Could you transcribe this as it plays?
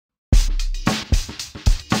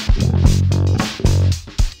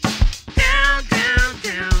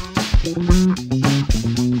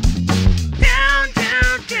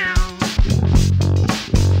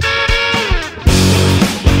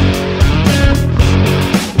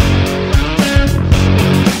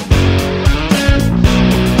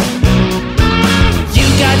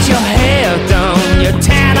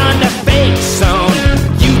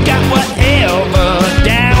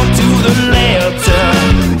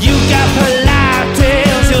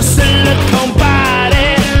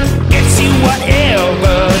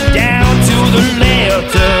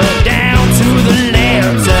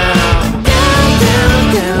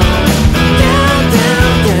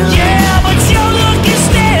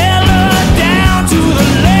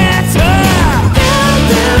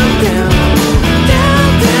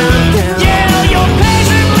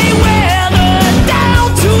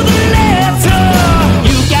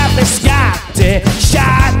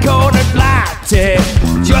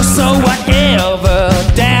so whatever,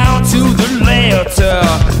 down to the letter.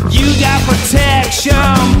 You got protection,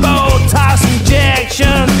 Botox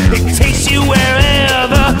injection, it takes you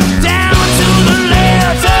wherever. Down to the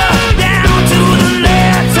letter, down to the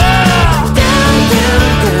letter. Down, down,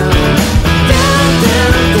 down, down,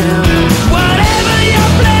 down, down. Whatever your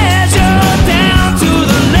pleasure, down to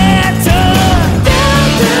the letter. Down,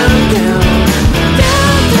 down, down,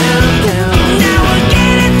 down, down, down. Now we're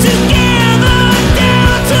getting together,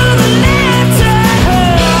 down to the letter.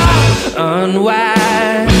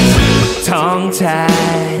 Unwise,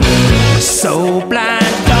 tongue-tied, so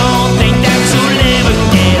blind, don't think that you'll ever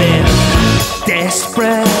get it.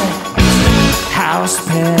 Desperate, house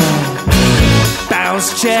pet, bounce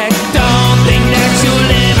check, don't think that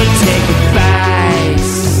you'll ever take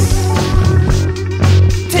advice.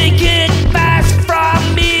 Take advice from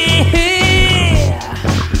me.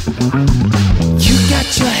 You got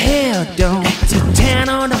your hair done, to tan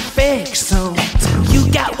on a fake, so you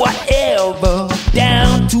got whatever,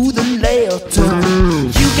 down to the letter.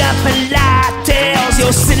 You got Pilates,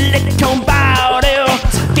 your silicone body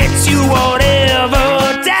gets you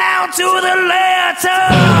whatever, down to the letter.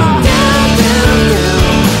 Down, down, down,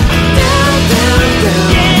 down, down, down.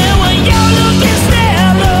 Yeah, well, you're looking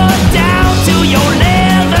stellar, down to your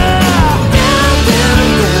leather. Down, down,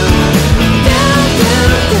 down, down,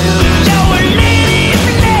 down, down. You're a lady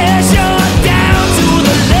pleasure, down to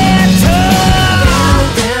the letter. Down,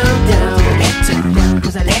 down, down,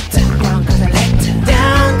 'cause I let her, down 'cause I let her.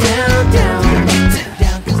 Down, down, down,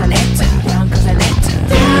 down 'cause I let her, down 'cause I let her.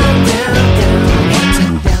 Down, down, down,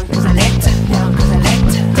 down 'cause I let her, down 'cause I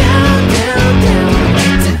let her. Down, down, down,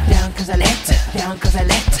 down 'cause I let her, down 'cause I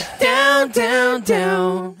let her. Down, down,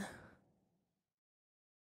 down.